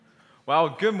Well,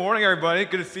 good morning, everybody.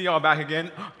 Good to see y'all back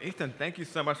again. Ethan, thank you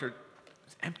so much for.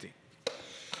 It's empty.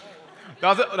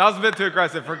 That was a bit too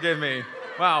aggressive. Forgive me.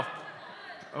 Wow.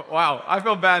 Wow. I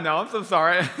feel bad now. I'm so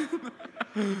sorry.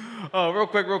 Oh, real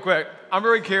quick. I'm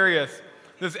really curious.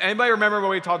 Does anybody remember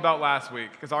what we talked about last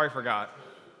week? Because I already forgot.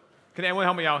 Can anyone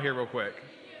help me out here real quick?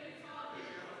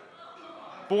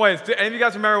 Boys, do any of you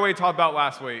guys remember what we talked about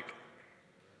last week?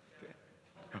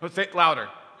 Let's say it louder.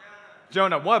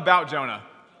 Jonah. What about Jonah?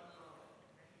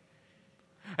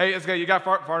 Hey, it's good. You got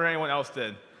farther than anyone else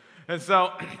did. And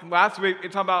so last week, we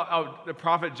talked about the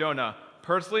prophet Jonah.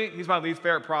 Personally, he's my least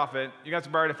favorite prophet. You guys are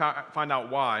ready to find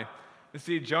out why. You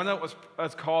see, Jonah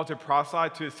was called to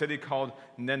prophesy to a city called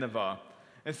Nineveh.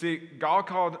 And see, God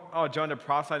called Jonah to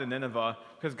prophesy to Nineveh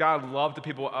because God loved the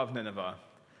people of Nineveh.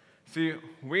 See,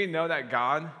 we know that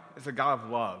God is a God of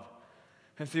love.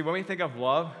 And see, when we think of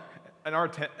love in our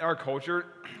culture,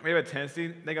 we have a tendency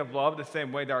to think of love the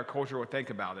same way that our culture would think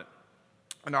about it.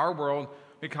 In our world,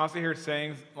 we constantly hear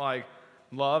sayings like,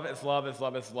 love is love is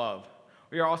love is love.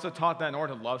 We are also taught that in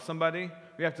order to love somebody,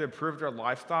 we have to approve of their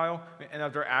lifestyle and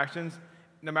of their actions,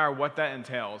 no matter what that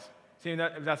entails. See,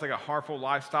 if that's like a harmful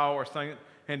lifestyle or something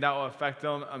and that will affect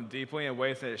them deeply in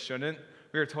ways that it shouldn't,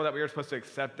 we are told that we are supposed to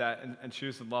accept that and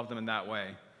choose to love them in that way.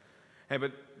 Hey,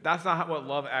 but that's not what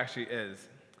love actually is.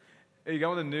 If you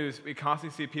go on the news, we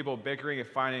constantly see people bickering and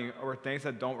fighting over things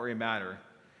that don't really matter.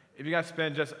 If you guys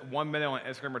spend just 1 minute on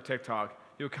Instagram or TikTok,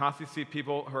 you'll constantly see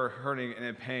people who are hurting and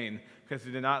in pain because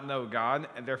they did not know God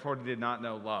and therefore they did not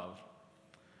know love.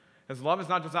 Because love is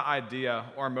not just an idea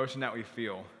or emotion that we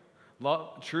feel.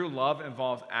 True love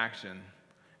involves action.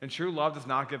 And true love does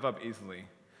not give up easily.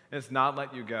 It does not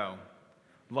let you go.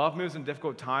 Love moves in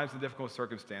difficult times and difficult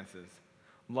circumstances.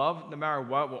 Love, no matter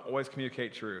what, will always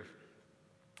communicate truth.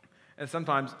 And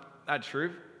sometimes that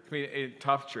truth can be a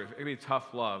tough truth. It can be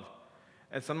tough love.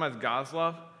 And sometimes God's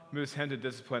love moves him to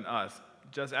discipline us,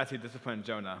 just as he disciplined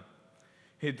Jonah.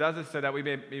 He does it so that we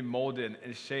may be molded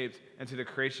and shaped into the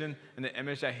creation and the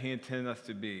image that he intended us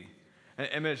to be. An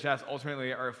image that's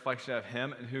ultimately a reflection of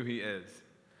him and who he is.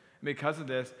 And because of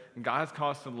this, God has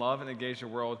called us to love and engage the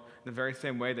world in the very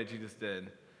same way that Jesus did.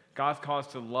 God has called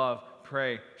us to love,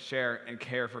 pray, share, and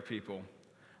care for people.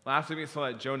 Last week we saw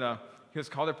that Jonah, he was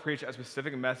called to preach a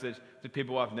specific message to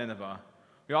people of Nineveh.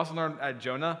 We also learned that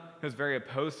Jonah was very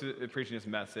opposed to preaching this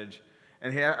message.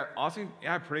 And he had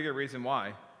a pretty good reason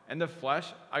why. In the flesh,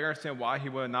 I understand why he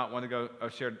would not want to go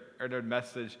share the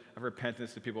message of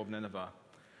repentance to people of Nineveh.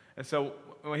 And so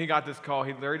when he got this call,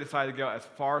 he literally decided to go as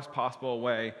far as possible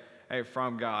away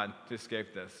from God to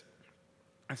escape this.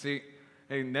 And see,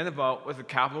 Nineveh was the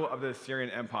capital of the Assyrian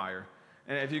Empire.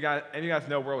 And if you guys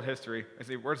know world history, I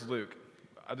see, where's Luke?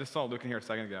 I just saw Luke in here a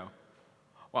second ago.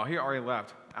 Wow, he already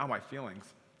left. Ow, my feelings.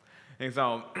 And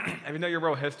so, if you know your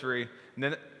world history,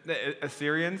 the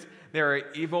Assyrians, they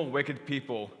are evil, wicked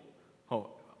people. Oh,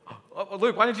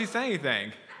 Luke, why didn't you say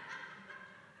anything?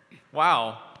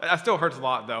 Wow, that still hurts a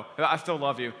lot, though. I still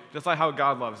love you, just like how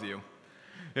God loves you.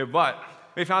 Yeah, but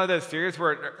we found that the Assyrians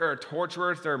were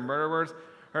torturers, they're murderers,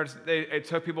 they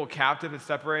took people captive and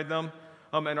separated them,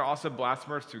 and are also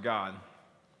blasphemers to God.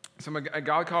 So when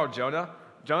God called Jonah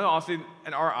also,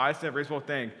 in our eyes, did a reasonable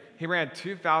thing. He ran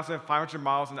 2,500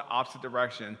 miles in the opposite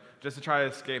direction just to try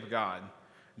to escape God.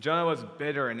 Jonah was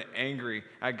bitter and angry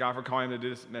at God for calling him to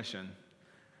do this mission.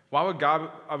 Why would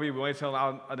God be willing to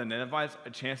allow the Ninevites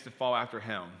a chance to follow after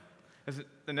him? Because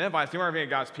the Ninevites, they weren't even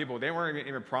God's people. They weren't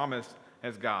even promised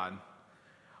as God.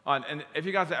 And if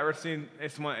you guys have ever seen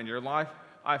someone in your life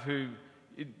who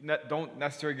you don't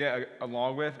necessarily get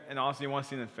along with, and honestly you want to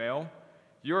see them fail,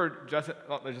 you're just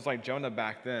like Jonah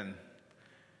back then.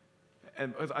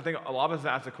 And I think a lot of us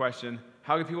ask the question,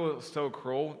 how can people so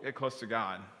cruel get close to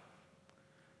God?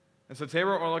 And so today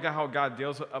we're going to look at how God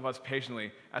deals with us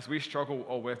patiently as we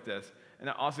struggle with this. And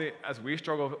honestly, as we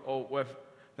struggle with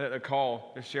the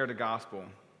call to share the gospel.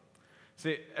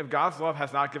 See, if God's love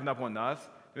has not given up on us,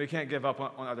 then we can't give up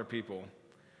on other people.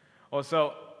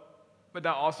 But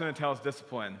that also entails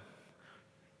discipline.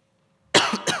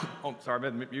 Oh, sorry, I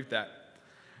better mute that.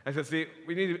 And so, see,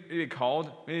 we need to be called,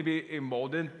 we need to be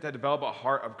molded to develop a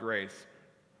heart of grace.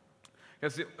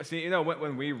 Because, see,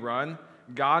 when we run,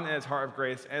 God in his heart of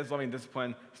grace and his loving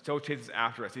discipline still chases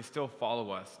after us. He still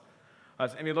follows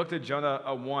us. And we looked at Jonah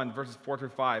 1, verses 4 through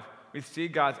 5. We see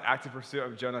God's active pursuit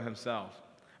of Jonah himself.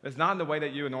 It's not in the way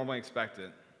that you would normally expect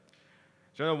it.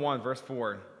 Jonah 1, verse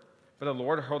 4. But the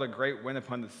Lord hurled a great wind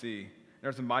upon the sea, and there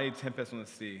was a mighty tempest on the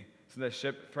sea, so the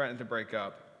ship threatened to break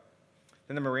up.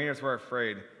 Then the mariners were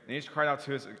afraid, and each cried out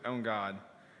to his own God.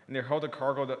 And they hurled the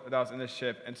cargo that was in the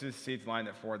ship into the sea to line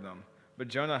it for them. But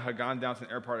Jonah had gone down to the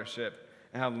inner part of the ship,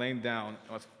 and had lain down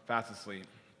and was fast asleep.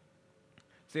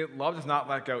 See, love does not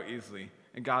let go easily,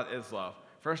 and God is love.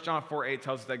 1 John 4:8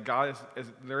 tells us that God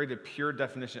is literally the pure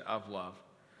definition of love.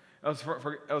 It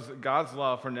was God's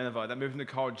love for Nineveh that moved him to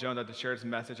call Jonah to share his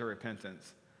message of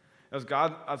repentance. It was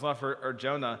God's love for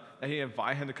Jonah that he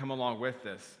invited him to come along with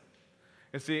this.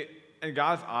 You see, in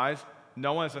God's eyes,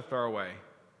 no one is a throwaway.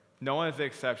 No one is the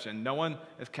exception. No one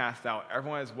is cast out.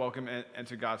 Everyone is welcome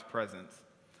into God's presence.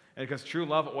 And because true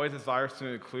love always desires to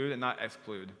include and not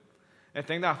exclude. And the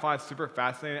thing that I find super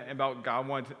fascinating about God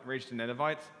wanting to reach the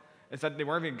Ninevites is that they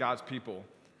weren't even God's people.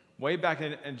 Way back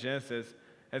in Genesis,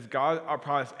 as God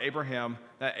promised Abraham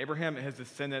that Abraham and his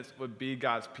descendants would be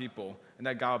God's people and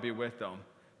that God would be with them.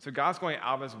 So God's going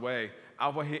out of his way, out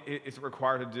of what he is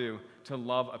required to do to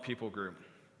love a people group.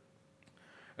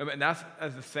 And that's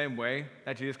the same way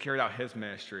that Jesus carried out his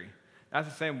ministry. That's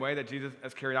the same way that Jesus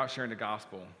has carried out sharing the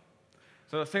gospel.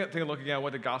 So let's take a look again at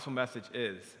what the gospel message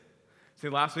is. See,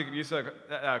 last week we used a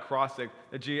acrostic,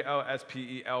 the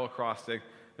GOSPEL acrostic,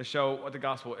 to show what the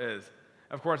gospel is.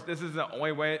 Of course, this is the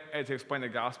only way to explain the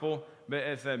gospel, but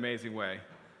it's an amazing way.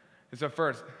 And so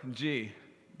first, G,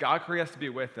 God created us to be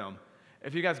with him.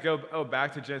 If you guys go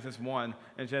back to Genesis 1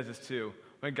 and Genesis 2,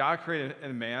 when God created a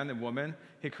man and woman,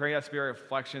 he created us to be a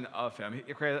reflection of him.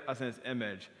 He created us in his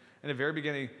image. In the very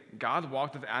beginning, God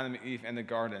walked with Adam and Eve in the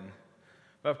garden.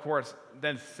 But of course,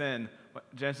 then sin,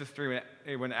 Genesis 3,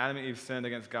 when Adam and Eve sinned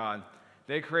against God,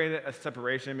 they created a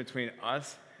separation between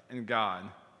us and God.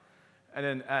 And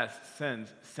then S,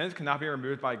 sins. Sins cannot be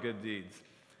removed by good deeds.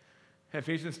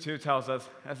 Ephesians 2 tells us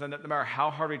that no matter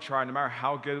how hard we try, no matter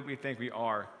how good we think we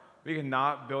are, we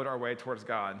cannot build our way towards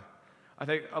God. I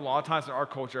think a lot of times in our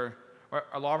culture,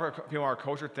 a lot of our people in our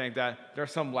culture think that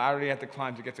there's some ladder you have to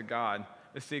climb to get to God.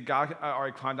 But see, God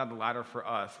already climbed down the ladder for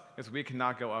us because we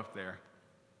cannot go up there.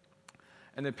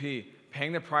 And the P,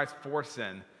 paying the price for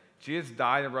sin. Jesus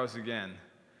died and rose again.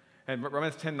 And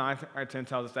Romans 10:9-10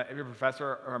 tells us that if we profess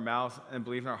our mouths and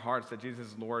believe in our hearts that Jesus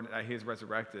is Lord, that he is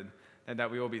resurrected, and that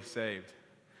we will be saved.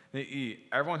 And E,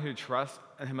 everyone who trusts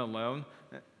in him alone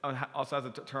also has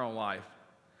eternal life.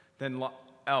 Then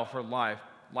L for life.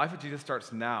 Life with Jesus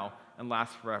starts now and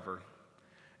lasts forever.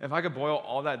 If I could boil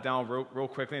all that down real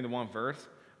quickly into one verse,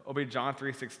 it'll be John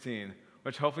 3:16,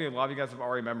 which hopefully a lot of you guys have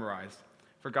already memorized.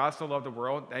 For God so loved the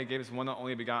world that he gave his one and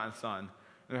only begotten Son.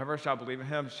 And whoever shall believe in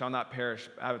him shall not perish,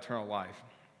 but have eternal life.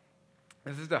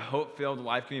 This is the hope-filled,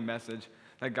 life-giving message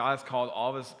that God has called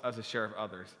all of us to share with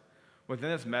others. Within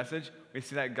this message, we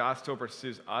see that God still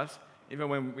pursues us, even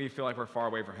when we feel like we're far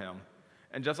away from him.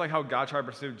 And just like how God tried to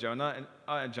pursue Jonah,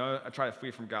 and Jonah tried to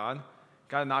flee from God,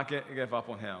 God did not give up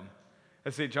on him.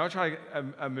 And see, Jonah tried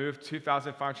to move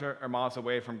 2,500 miles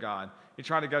away from God. He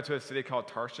tried to go to a city called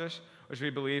Tarshish, which we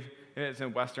believe is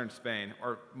in western Spain,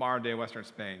 or modern-day western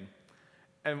Spain.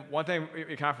 And one thing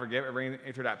we kind of forget reading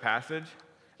through that passage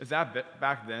is that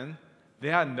back then, they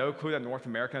had no clue that North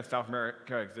America and South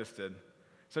America existed.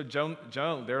 So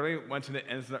Jonah literally went to the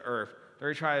ends of the earth,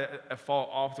 literally tried to fall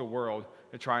off the world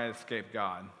to try and escape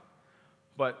God.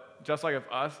 But just like with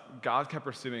us, God kept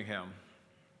pursuing him.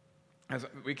 As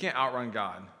we can't outrun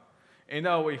God. And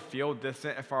though we feel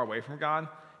distant and far away from God,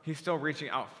 he's still reaching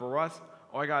out for us.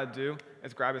 All I got to do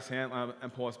is grab his hand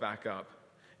and pull us back up.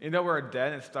 Even though we're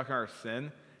dead and stuck in our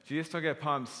sin, Jesus took it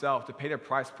upon himself to pay the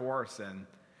price for our sin.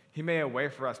 He made a way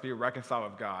for us to be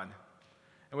reconciled with God.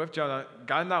 And with Jonah,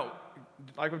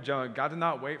 God did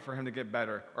not wait for him to get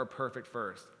better or perfect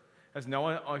first. As no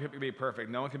one can be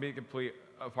perfect, no one can be complete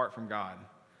apart from God.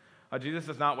 Jesus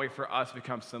does not wait for us to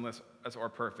become sinless or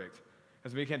perfect,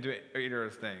 because we can't do either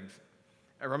of those things.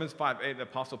 In Romans 5:8, the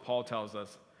Apostle Paul tells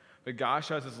us, but God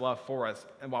shows his love for us,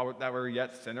 and while we were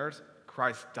yet sinners,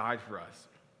 Christ died for us.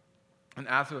 And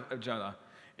as with Jonah,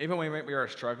 even when we are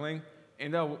struggling,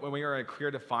 even though when we are in clear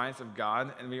defiance of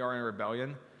God and we are in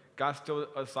rebellion, God still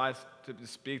decides to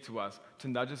speak to us, to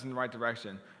nudge us in the right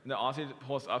direction, and to also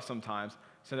pull us up sometimes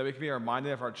so that we can be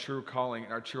reminded of our true calling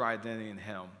and our true identity in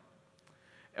him.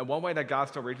 And one way that God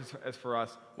still reaches us for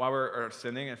us while we're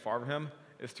sinning and far from him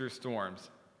is through storms.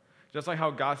 Just like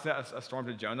how God sent a storm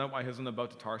to Jonah while he was on the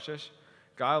boat to Tarshish,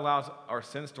 God allows our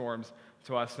sin storms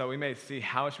to us so we may see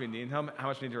how much we need him, how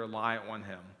much we need to rely on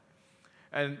him.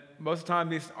 And most of the time,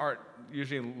 these aren't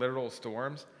usually literal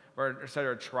storms, but instead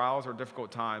are trials or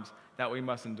difficult times that we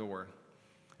must endure.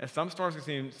 And some storms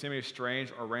can seem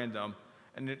strange or random,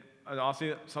 and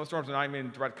also some storms are not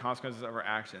even direct consequences of our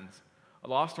actions. A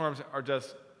lot of storms are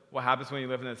just what happens when you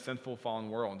live in a sinful,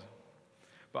 fallen world.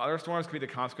 But other storms can be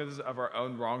the consequences of our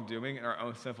own wrongdoing and our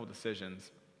own sinful decisions.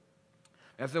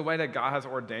 That's the way that God has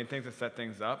ordained things and set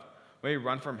things up. When we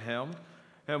run from him,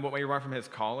 and when we run from his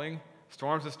calling,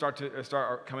 storms just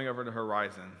start coming over the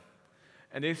horizon.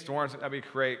 And these storms that we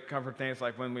create come from things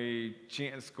like when we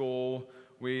cheat in school,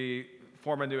 we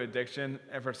form a new addiction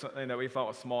and for something that we thought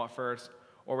was small at first,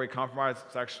 or we compromise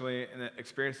sexually and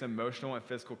experience the emotional and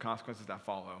physical consequences that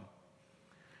follow.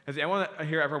 Has anyone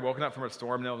here ever woken up from a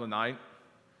storm in the middle of the night?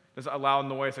 There's a loud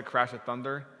noise, a crash of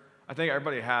thunder. I think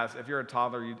everybody has. If you're a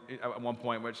toddler at one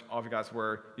point, which all of you guys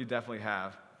were, you definitely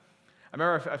have. I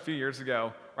remember a few years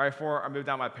ago, right before I moved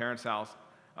out of my parents' house,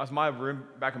 I was in my room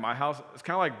back in my house. It's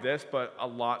kind of like this, but a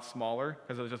lot smaller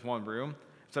because it was just one room.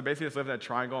 So I basically just lived in a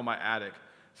triangle in my attic.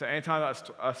 So anytime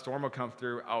a storm would come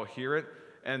through, I'll hear it.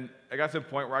 And I got to the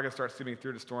point where I could start sleeping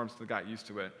through the storms and got used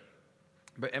to it.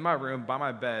 But in my room, by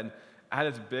my bed, I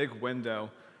had this big window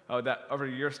that over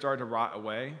the years started to rot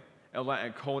away. It let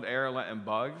in cold air, it let in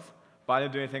bugs. But I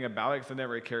didn't do anything about it because I didn't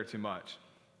really care too much.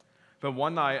 But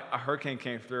one night, a hurricane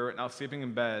came through, and I was sleeping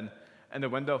in bed, and the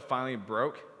window finally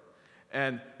broke.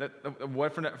 And the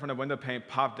wood from the window pane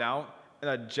popped out, and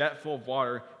a jet full of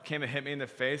water came and hit me in the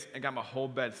face and got my whole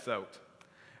bed soaked.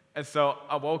 And so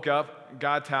I woke up,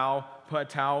 got a towel, put a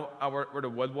towel out where the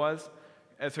wood was,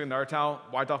 and took another towel,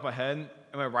 wiped off my head, and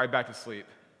went right back to sleep.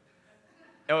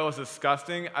 It was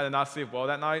disgusting. I did not sleep well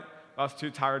that night. I was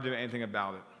too tired to do anything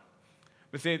about it.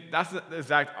 But see, that's the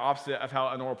exact opposite of how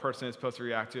a normal person is supposed to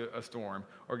react to a storm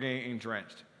or getting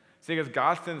drenched. See, because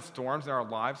God sends storms in our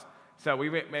lives so that we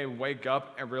may wake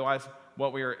up and realize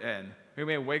what we are in. We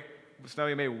may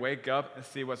wake up and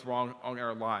see what's wrong in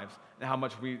our lives and how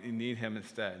much we need Him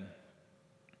instead.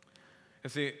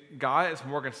 And see, God is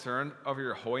more concerned over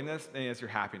your holiness than He is your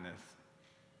happiness.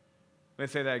 Let me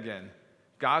say that again.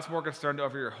 God's more concerned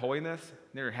over your holiness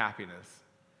than your happiness.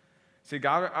 See,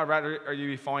 God, I'd rather you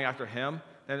be following after Him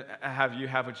than have you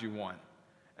have what you want.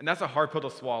 And that's a hard pill to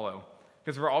swallow.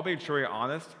 Because if we're all being truly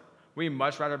honest, we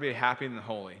much rather be happy than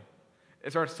holy.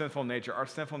 It's our sinful nature. Our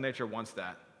sinful nature wants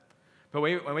that. But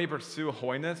when we pursue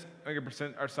holiness, when we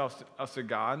present ourselves to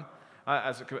God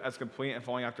as complete and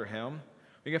following after Him,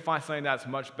 we can find something that's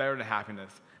much better than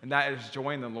happiness, and that is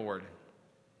joy in the Lord.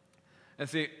 And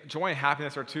see, joy and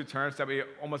happiness are two terms that we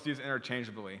almost use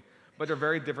interchangeably, but they're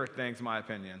very different things in my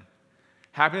opinion.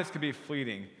 Happiness can be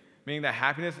fleeting, meaning that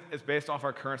happiness is based off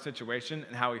our current situation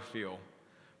and how we feel.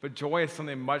 But joy is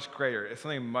something much greater. It's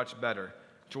something much better.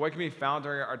 Joy can be found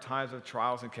during our times of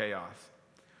trials and chaos.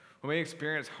 When we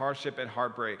experience hardship and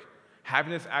heartbreak,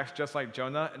 happiness acts just like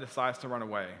Jonah and decides to run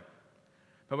away.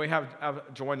 But when we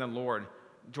have joy in the Lord,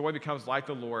 joy becomes like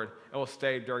the Lord and will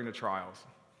stay during the trials.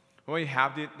 When we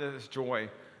have this joy,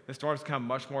 the storms become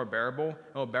much more bearable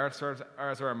and will better serve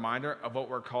as a reminder of what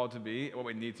we're called to be and what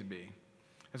we need to be.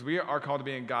 Because we are called to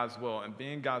be in God's will, and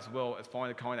being God's will is following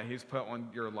the calling that He's put on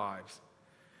your lives.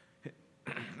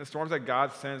 The storms that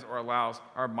God sends or allows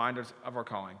are reminders of our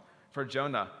calling. For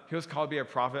Jonah, he was called to be a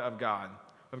prophet of God,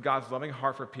 with God's loving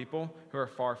heart for people who are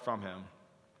far from Him.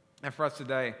 And for us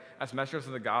today, as messengers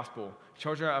of the gospel,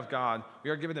 children of God, we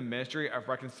are given the ministry of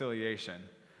reconciliation.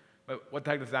 But what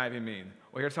the heck does that even mean?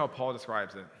 Well, here's how Paul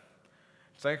describes it.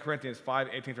 2 Corinthians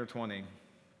 5:18-20.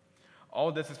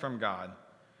 All this is from God,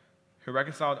 who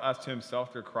reconciled us to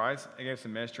Himself through Christ and gave us the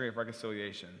ministry of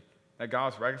reconciliation, that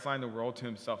God is reconciling the world to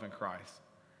Himself in Christ,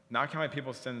 not counting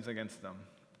people's sins against them.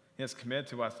 He has committed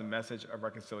to us the message of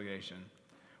reconciliation.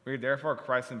 We are therefore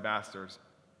Christ's ambassadors,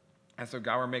 and so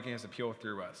God will making His appeal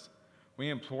through us. We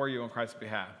implore you on Christ's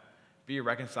behalf, be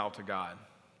reconciled to God.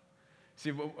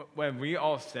 See, when we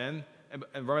all sin,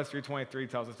 and Romans 3:23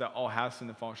 tells us that all have sinned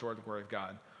and fall short of the glory of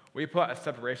God, we put a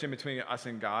separation between us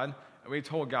and God, and we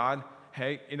told God,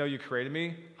 hey, you created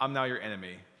me, I'm now your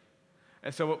enemy.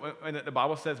 And so when the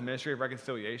Bible says ministry of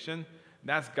reconciliation,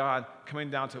 that's God coming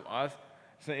down to us,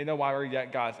 saying, while we're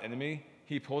yet God's enemy,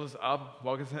 He pulls us up,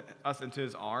 welcomes us into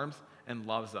His arms, and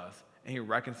loves us, and He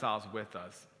reconciles with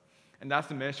us. And that's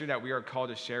the ministry that we are called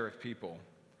to share with people.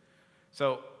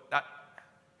 So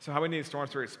how we need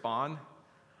storms to respond?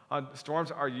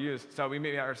 Storms are used so we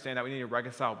may understand that we need to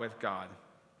reconcile with God.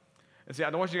 And see, I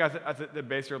don't want you guys to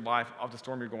base your life off the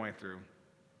storm you're going through.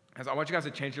 Because I want you guys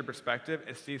to change your perspective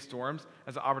and see storms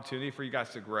as an opportunity for you guys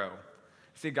to grow.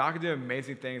 See, God can do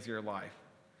amazing things in your life.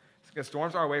 Because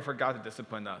storms are a way for God to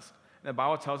discipline us. And the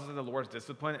Bible tells us that the Lord's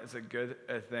discipline is a good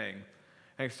thing.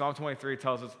 And Psalm 23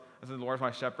 tells us that the Lord is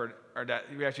my shepherd, or that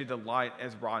we actually delight in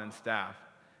His rod and staff.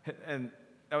 And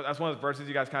that's one of those verses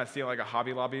you guys kind of see like a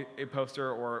Hobby Lobby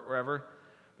poster or wherever.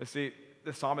 But see,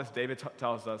 the psalmist David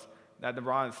tells us that the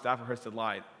rod and staff are His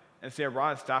delight. And see, a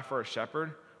rod and staff for a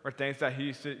shepherd were things that he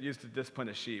used to discipline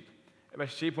a sheep. If a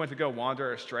sheep went to go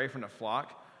wander astray from the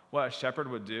flock, what a shepherd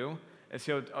would do is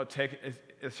he would take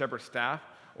his shepherd's staff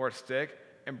or a stick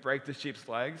and break the sheep's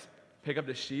legs, pick up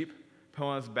the sheep, put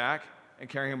on his back, and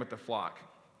carry him with the flock.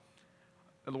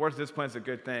 The Lord's discipline is a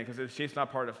good thing because if the sheep's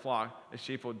not part of the flock, the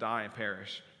sheep will die and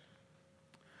perish.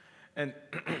 And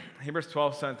Hebrews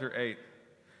 12, 7 through 8,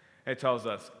 it tells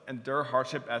us, endure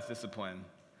hardship as discipline.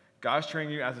 God is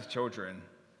training you as his children.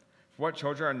 For what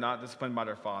children are not disciplined by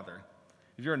their father?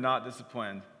 If you are not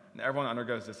disciplined, and everyone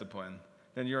undergoes discipline,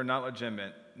 then you are not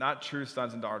legitimate, not true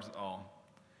sons and daughters at all.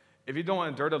 If you don't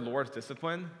endure the Lord's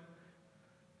discipline,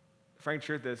 the frank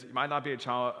truth is you might not be a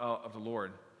child of the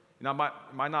Lord. You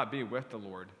might not be with the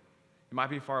Lord. You might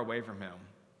be far away from him.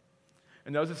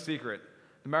 And knows the secret.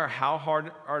 No matter how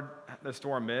hard the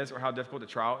storm is or how difficult the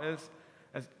trial is,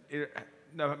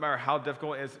 no matter how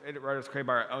difficult it is, whether it's created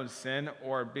by our own sin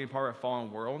or being part of a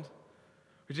fallen world,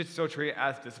 we should still treat it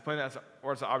as discipline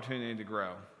or as an opportunity to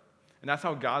grow. And that's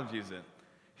how God views it.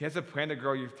 He has a plan to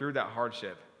grow you through that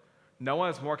hardship. No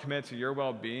one is more committed to your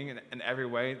well-being in every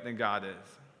way than God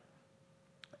is.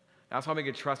 That's why we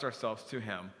can trust ourselves to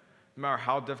him, no matter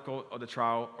how difficult the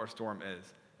trial or storm is,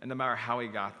 and no matter how he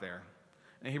got there.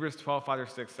 And Hebrews 12, 5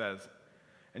 through 6 says,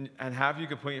 and have you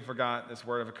completely forgotten this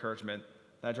word of encouragement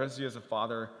that addresses you as a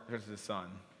father addresses his son?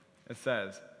 It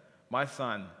says, my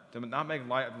son, do not make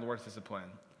light of the Lord's discipline.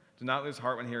 Do not lose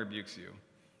heart when he rebukes you,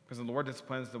 because the Lord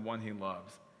disciplines the one he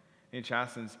loves, and he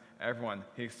chastens everyone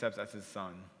he accepts as his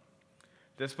son.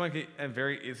 Discipline can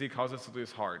very easily cause us to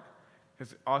lose heart,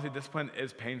 because honestly, discipline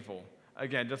is painful.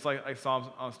 Again, just like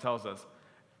Psalms tells us,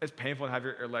 it's painful to have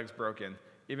your legs broken,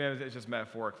 even if it's just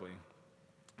metaphorically.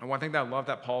 And one thing that I love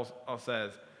that Paul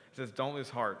says, he says, don't lose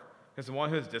heart, because the one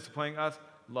who is disciplining us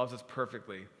loves us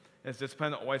perfectly. And his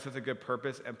discipline always has a good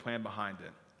purpose and plan behind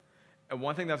it. And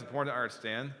one thing that's important to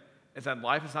understand is that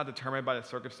life is not determined by the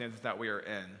circumstances that we are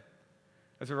in.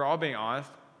 As we're all being honest,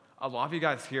 a lot of you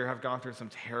guys here have gone through some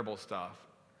terrible stuff.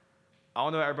 I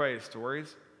don't know everybody's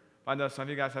stories, but I know some of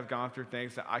you guys have gone through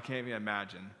things that I can't even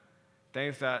imagine.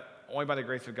 Things that only by the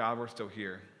grace of God we're still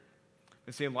here.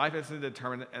 You see, life isn't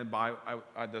determined by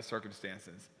the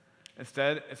circumstances.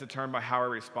 Instead, it's determined by how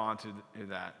we respond to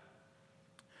that.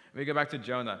 When we go back to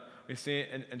Jonah, we see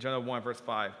in Jonah 1, verse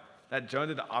 5, that Jonah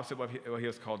did the opposite of what he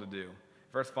was called to do.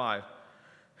 Verse 5,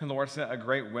 and the Lord sent a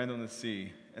great wind on the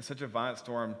sea, and such a violent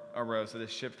storm arose that the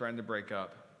ship threatened to break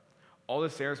up. All the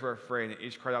sailors were afraid, and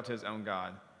each cried out to his own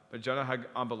God. But Jonah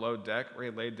had gone below deck, where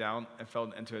he laid down and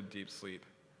fell into a deep sleep.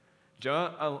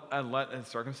 Jonah let his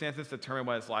circumstances determine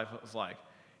what his life was like.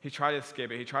 He tried to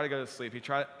escape it. He tried to go to sleep. He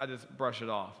tried to just brush it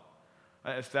off,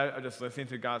 instead of just listening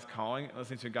to God's calling and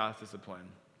listening to God's discipline.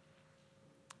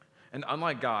 And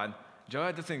unlike God,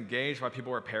 Jonah disengaged while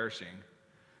people were perishing.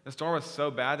 The storm was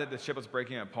so bad that the ship was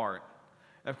breaking apart.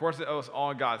 And of course, it was all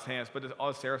in God's hands, but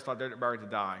all the sailors thought they were about to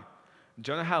die.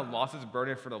 Jonah had lost his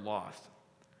burden for the lost.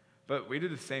 But we do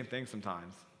the same thing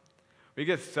sometimes. We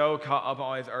get so caught up on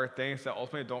all these earth things that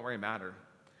ultimately don't really matter.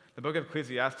 The book of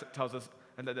Ecclesiastes tells us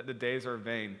that the days are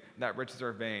vain, and that riches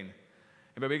are vain.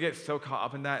 But we get so caught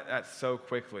up in that so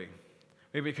quickly.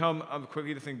 We become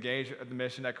quickly disengaged of the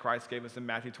mission that Christ gave us in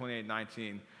Matthew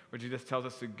 28:19, where Jesus tells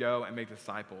us to go and make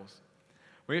disciples.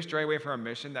 When we stray away from our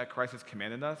mission that Christ has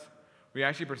commanded us, we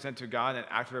actually present to God an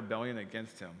act of rebellion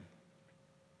against him.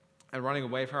 And running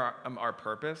away from our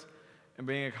purpose and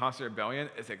being in constant rebellion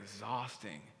is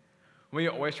exhausting. When we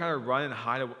always try to run and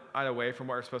hide away from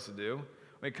what we're supposed to do, when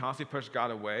we constantly push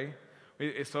God away,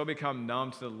 we slowly become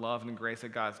numb to the love and grace that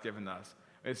God has given us.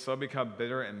 We slowly become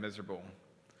bitter and miserable.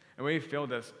 And when we feel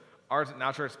this, our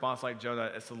natural response, like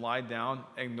Jonah, is to lie down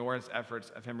and ignore his efforts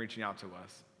of him reaching out to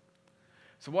us.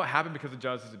 So what happened because of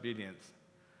Jonah's disobedience?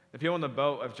 The people in the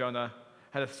boat of Jonah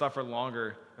had to suffer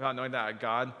longer without knowing that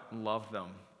God loved them.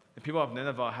 The people of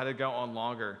Nineveh had to go on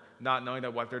longer, not knowing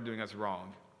that what they're doing is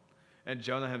wrong. And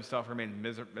Jonah himself remained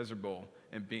miserable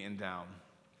and beaten down.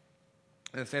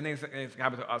 And the same thing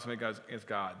happens to us when we go against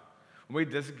God. When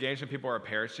we disengage when people are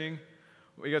perishing,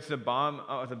 we go to the bottom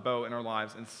of the boat in our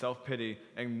lives in self-pity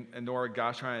and ignore what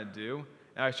God's trying to do,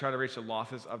 and I try to reach the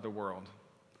losses of the world.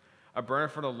 A burden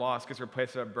for the lost gets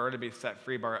replaced with a burden to be set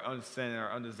free by our own sin and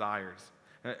our own desires.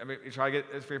 And we try to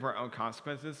get free from our own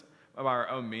consequences, by our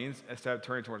own means, instead of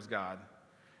turning towards God.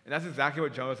 And that's exactly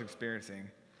what Jonah was experiencing.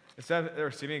 Instead of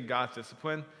receiving God's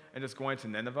discipline and just going to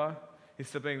Nineveh, he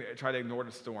simply tried to ignore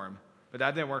the storm. But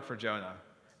that didn't work for Jonah,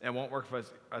 and it won't work for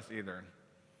us either.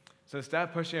 So instead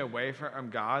of pushing away from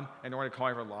God and ignoring the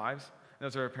calling of our lives, and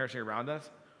those who are perishing around us,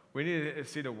 we need to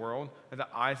see the world with the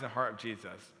eyes and heart of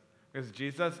Jesus. Because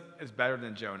Jesus is better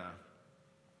than Jonah.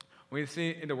 When we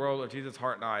see in the world of Jesus'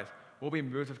 heart and eyes, we'll be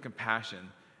moved with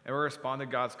compassion, and we'll respond to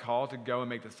God's call to go and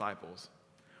make disciples.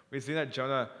 We see that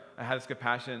Jonah had his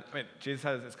compassion, Jesus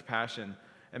had his compassion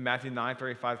in Matthew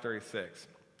 9:35-36.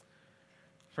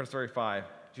 Verse 35,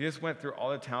 Jesus went through all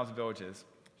the towns and villages,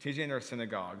 teaching in their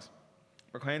synagogues,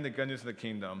 proclaiming the good news of the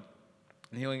kingdom,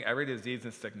 and healing every disease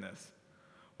and sickness.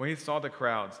 When he saw the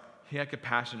crowds, he had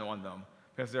compassion on them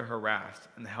because they're harassed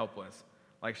and helpless,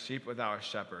 like sheep without a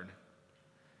shepherd.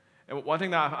 And one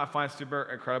thing that I find super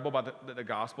incredible about the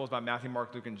Gospels, about Matthew,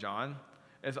 Mark, Luke, and John,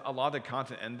 is a lot of the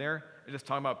content in there is just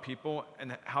talking about people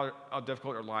and how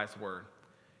difficult their lives were.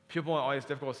 People in all these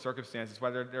difficult circumstances,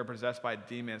 whether they're possessed by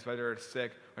demons, whether they're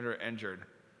sick, whether they're injured.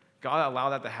 God allowed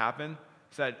that to happen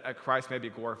so that Christ may be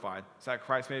glorified, so that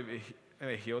Christ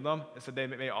may heal them, and so they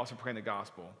may also proclaim the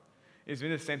gospel. He's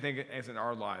doing the same thing as in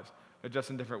our lives, but just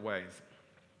in different ways.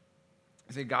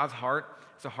 You see, God's heart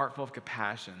is a heart full of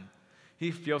compassion. He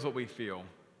feels what we feel.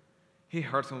 He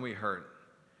hurts when we hurt.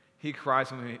 He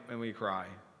cries when we cry.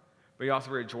 But he also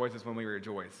rejoices when we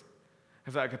rejoice.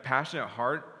 Because a compassionate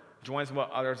heart joins what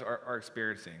others are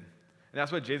experiencing. And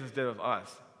that's what Jesus did with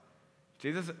us.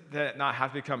 Jesus did not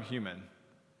have to become human,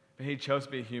 but he chose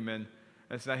to be human,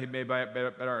 and so that he may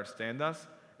better understand us,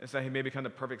 and so that he may become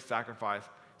the perfect sacrifice,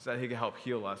 so that he can help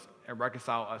heal us and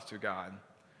reconcile us to God.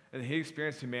 And he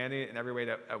experienced humanity in every way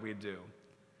that we do.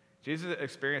 Jesus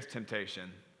experienced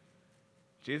temptation.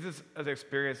 Jesus has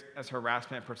experienced as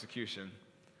harassment and persecution.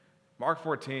 Mark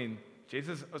 14,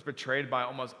 Jesus was betrayed by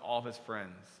almost all of his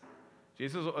friends.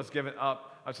 Jesus was given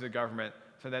up to the government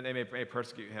so that they may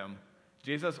persecute him.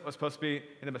 Jesus was supposed to be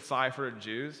the Messiah for the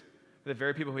Jews, but the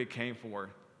very people who he came for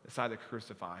decided to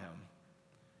crucify him.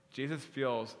 Jesus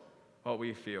feels what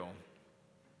we feel.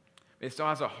 But he still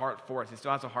has a heart for us. He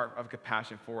still has a heart of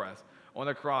compassion for us. On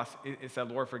the cross, he said,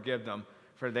 Lord, forgive them,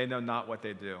 for they know not what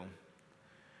they do.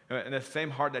 And the same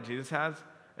heart that Jesus has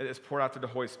is poured out through the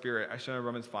Holy Spirit, as shown in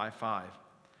Romans 5:5,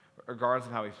 regardless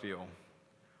of how we feel.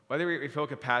 Whether we feel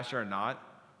compassion or not,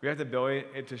 we have the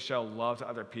ability to show love to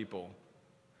other people.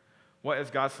 What is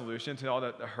God's solution to all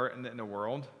the hurt in the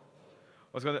world?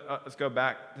 Let's go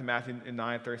back to Matthew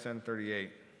 9:37-38.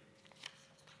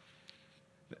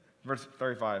 Verse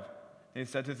 35. And he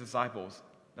said to his disciples,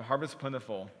 the harvest is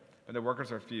plentiful, but the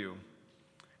workers are few.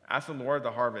 Ask the Lord of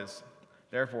the harvest,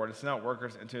 therefore, to send out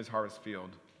workers into his harvest field.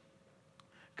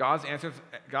 God's answer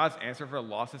for the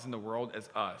losses in the world is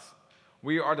us.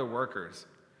 We are the workers,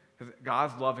 because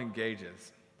God's love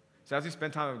engages. So as we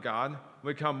spend time with God,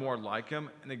 we become more like him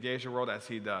and engage the world as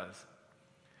he does.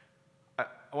 I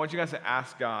want you guys to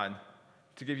ask God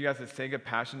to give you guys the same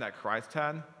compassion that Christ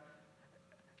had,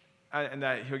 and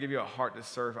that he'll give you a heart to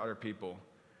serve other people.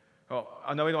 Well,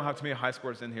 I know we don't have too many high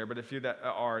schoolers in here, but if you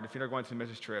are going to a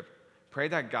missions trip, pray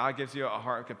that God gives you a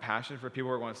heart of compassion for people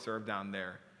who are going to serve down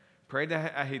there. Pray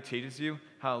that he teaches you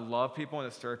how to love people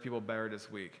and to serve people better this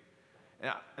week.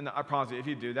 And I promise you, if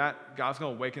you do that, God's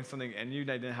going to awaken something in you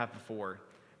that you didn't have before.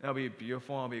 And it'll be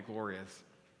beautiful and it'll be glorious.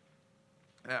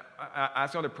 I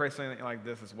ask you all to pray something like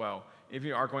this as well. If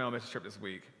you are going on a mission trip this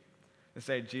week, to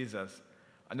say, Jesus,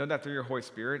 I know that through your Holy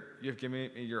Spirit, you've given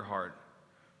me your heart.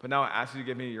 But now I ask you to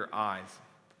give me your eyes.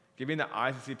 Give me the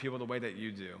eyes to see people the way that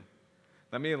you do.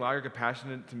 Let me allow your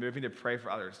compassion to move me to pray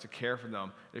for others, to care for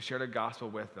them, to share the gospel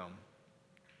with them.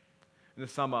 And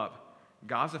to sum up,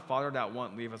 God's a Father that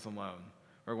won't leave us alone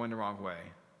or going the wrong way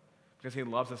because he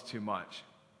loves us too much.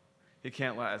 He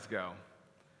can't let us go.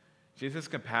 Jesus'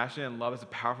 compassion and love is a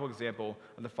powerful example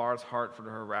of the Father's heart for the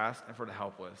harassed and for the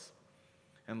helpless,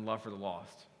 and love for the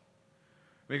lost.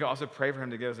 We can also pray for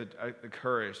him to give us the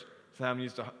courage to let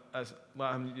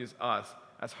him use us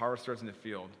as harvesters in the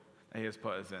field that he has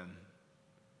put us in.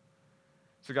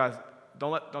 So guys,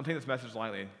 don't take this message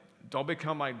lightly. Don't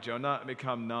become like Jonah and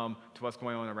become numb to what's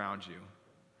going on around you.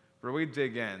 Really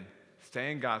dig in.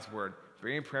 Stay in God's word.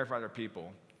 Bring in prayer for other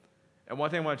people. And one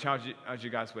thing I want to challenge you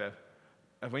guys with,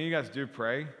 is when you guys do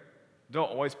pray, don't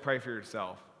always pray for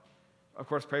yourself. Of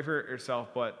course, pray for yourself,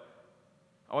 but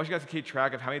I want you guys to keep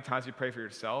track of how many times you pray for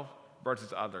yourself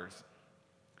versus others.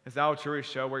 Because that will truly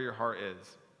show where your heart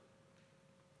is.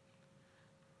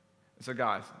 So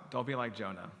guys, don't be like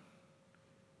Jonah.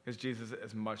 Because Jesus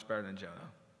is much better than Jonah.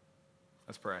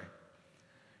 Let's pray.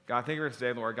 God, thank you for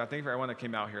today, Lord. God, thank you for everyone that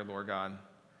came out here, Lord God.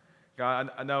 God,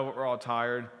 I know we're all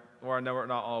tired. Lord, I know we're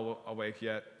not all awake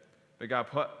yet. But God,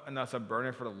 put in us a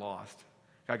burden for the lost.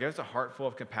 God, give us a heart full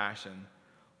of compassion.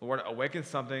 Lord, awaken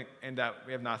something in that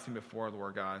we have not seen before,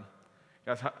 Lord God.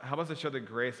 God, help us to show the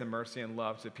grace and mercy and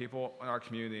love to people in our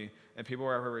community and people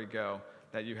wherever we go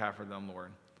that you have for them, Lord.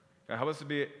 God, help us to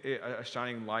be a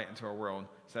shining light into our world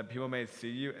so that people may see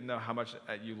you and know how much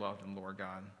that you love them, Lord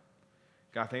God.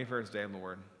 God, thank you for this day,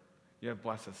 Lord. You have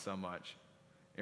blessed us so much.